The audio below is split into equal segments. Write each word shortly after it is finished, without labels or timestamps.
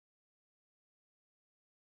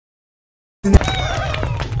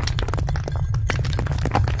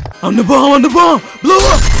I'm the bomb, blow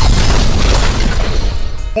up!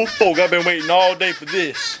 Oh, folk, I've been waiting all day for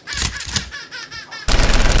this.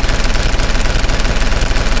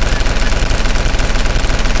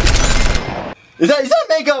 Is that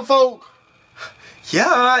makeup, folk?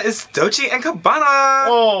 Yeah, it's Dolce and Gabbana.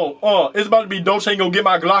 Oh, it's about to be Dolce gonna get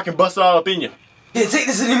my Glock and bust it all up in you. Can't take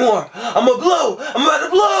this anymore. I'm about to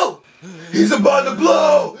blow. He's about to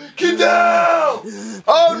blow. Get down.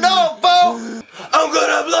 Oh no, folk. I'm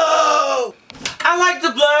gonna blow. I like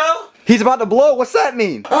to blow. He's about to blow. What's that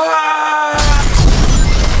mean?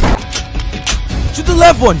 Shoot the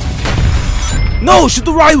left one! No, shoot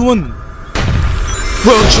the right one!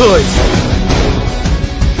 Wrong choice!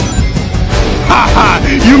 Haha,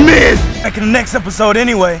 you missed! Back in the next episode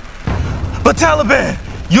anyway. But Taliban,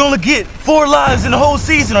 you only get 4 lives in the whole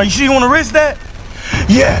season. Are you sure you want to risk that?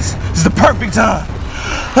 Yes, this is the perfect time.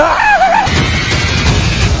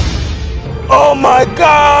 Oh my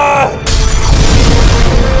God!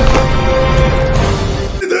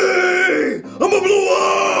 I'm a blow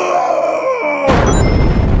up!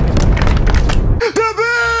 The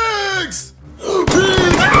pigs! Oh,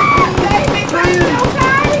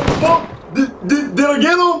 did I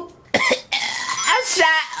get him? I'm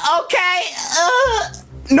shot. Okay.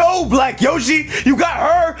 No, Black Yoshi, you got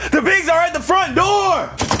her. The pigs are at the front door.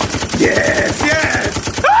 Yes.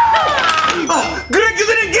 Good, because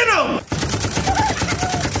I didn't get him.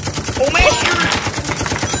 Oh man!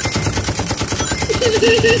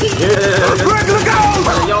 Greg, look out!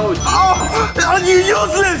 Oh, you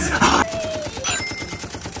useless!